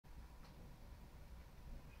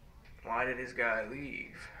Why did this guy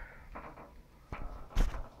leave?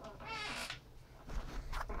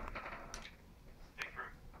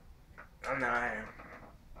 I'm not here.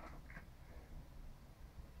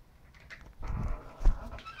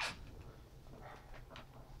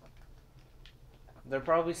 They're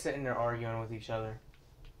probably sitting there arguing with each other.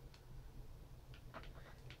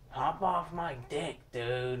 Hop off my dick,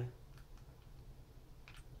 dude.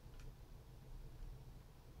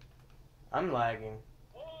 I'm lagging.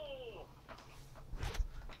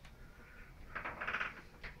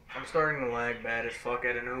 I'm starting to lag bad as fuck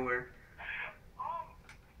out of nowhere.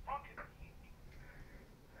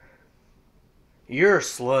 You're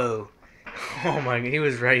slow. Oh my god, he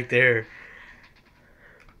was right there.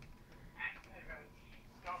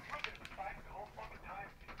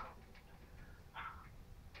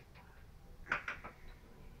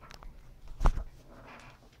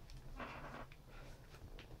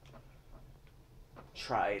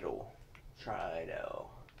 Tridal.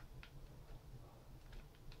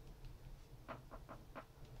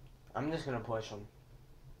 I'm just gonna push him.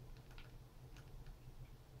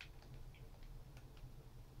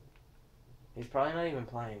 He's probably not even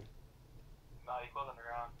playing. No, he wasn't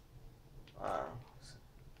around.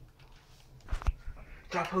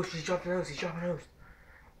 Drop host, he's dropping host, he's dropping host.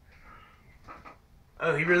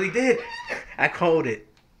 Oh, he really did. I called it.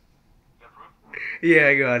 Yeah,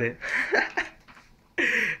 I got it.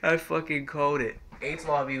 I fucking called it. 8's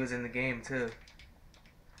lobby was in the game too.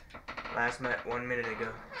 Last 1 minute ago.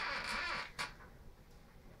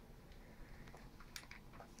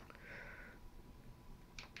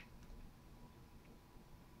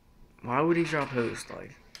 Why would he drop host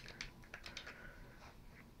like?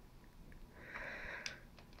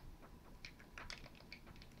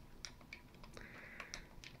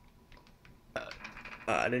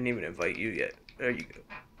 I didn't even invite you yet. There you go.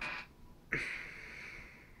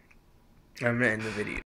 I'm gonna end the video.